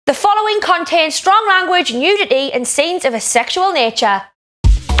following contains strong language, nudity and scenes of a sexual nature.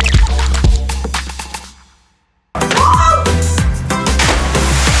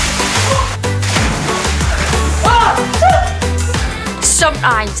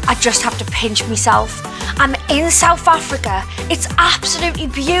 Sometimes I just have to pinch myself. I'm in South Africa. It's absolutely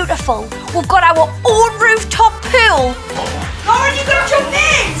beautiful. We've got our own rooftop pool. Lauren, you gonna jump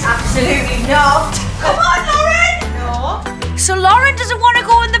in? Absolutely not. Come on, Lauren! No. So Lauren doesn't want to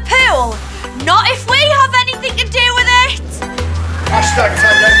go in the pool? Not if we have anything to do with it. Hashtag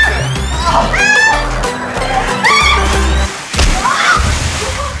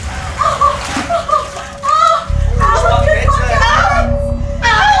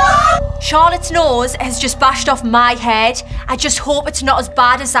Charlotte's nose has just bashed off my head. I just hope it's not as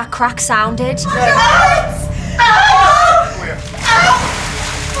bad as that crack sounded.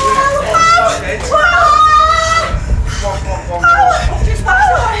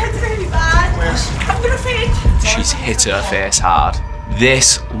 She's hit her face hard.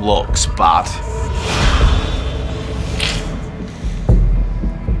 This looks bad.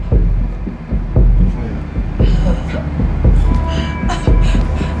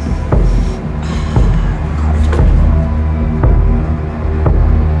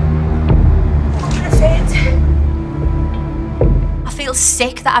 I feel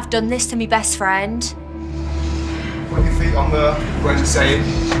sick that I've done this to my best friend. Put your feet on the, what did you say?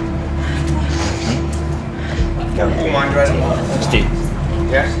 All mind ready. Steve.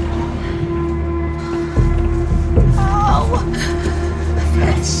 Yeah?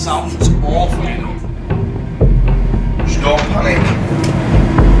 That sounds awful. Just don't panic.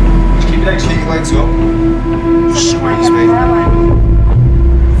 Just keep your legs up. Squeeze me.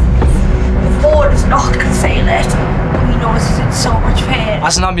 The board is not gonna feel it. He knows he's in so much pain.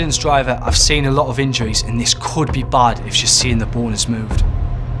 As an ambulance driver, I've seen a lot of injuries, and this could be bad if she's seeing the bone has moved.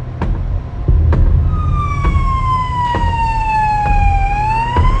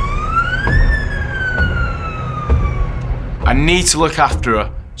 I need to look after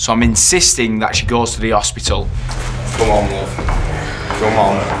her, so I'm insisting that she goes to the hospital. Come on, love. Come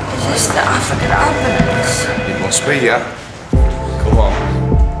on. Is this the African ambulance? It must be, yeah? Come on.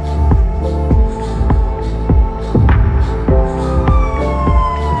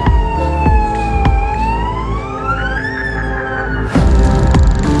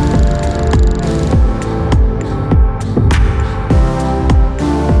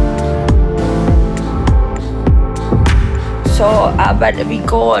 So I'm meant to be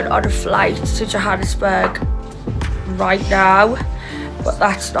going on a flight to Johannesburg right now, but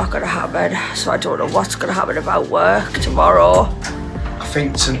that's not going to happen. So I don't know what's going to happen about work tomorrow. I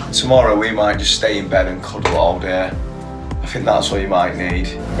think tomorrow we might just stay in bed and cuddle all day. I think that's what you might need.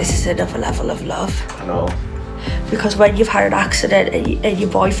 This is another level of love. I know. Because when you've had an accident and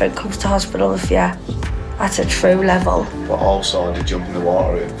your boyfriend comes to hospital with you, that's a true level. But also I did jump in the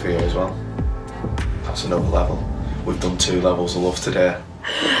water for you as well. That's another level. We've done 2 levels of love today.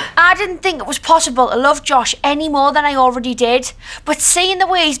 I didn't think it was possible to love Josh any more than I already did, but seeing the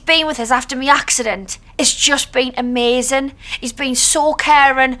way he's been with us after my accident, it's just been amazing. He's been so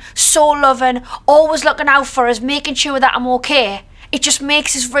caring, so loving, always looking out for us, making sure that I'm okay. It just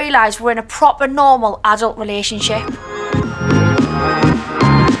makes us realise we're in a proper, normal adult relationship.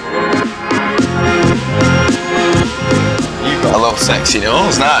 You've got a lot of sexy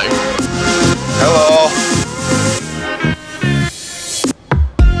nose now. Hello.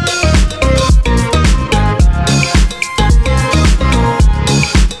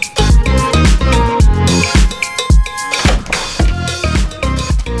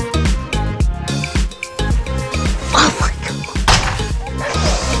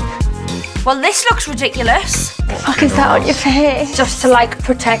 Well, this looks ridiculous. What the fuck is that on your face? Just to like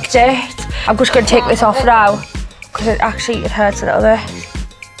protect it. I'm just going to take this off now because it hurts a little bit.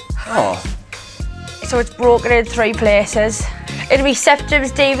 Oh. So it's broken in 3 places. And my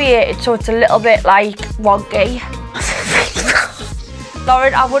septum's deviated, so it's a little bit like wonky.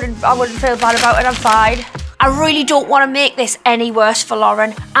 Lauren, I wouldn't feel bad about it. I'm fine. I really don't want to make this any worse for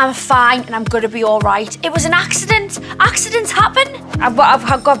Lauren. I'm fine and I'm going to be all right. It was an accident. Accidents happen. I've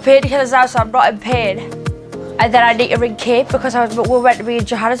got painkillers now, so I'm not in pain. And then I need to ring Kate because we're meant to be in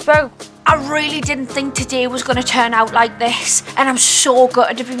Johannesburg. I really didn't think today was going to turn out like this, and I'm so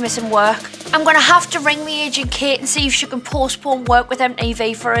gutted to be missing work. I'm going to have to ring my agent Kate and see if she can postpone work with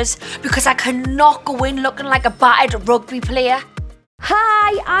MTV for us, because I cannot go in looking like a battered rugby player.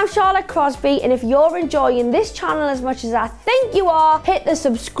 Hi, I'm Charlotte Crosby, and if you're enjoying this channel as much as I think you are, hit the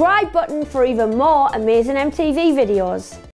subscribe button for even more amazing MTV videos.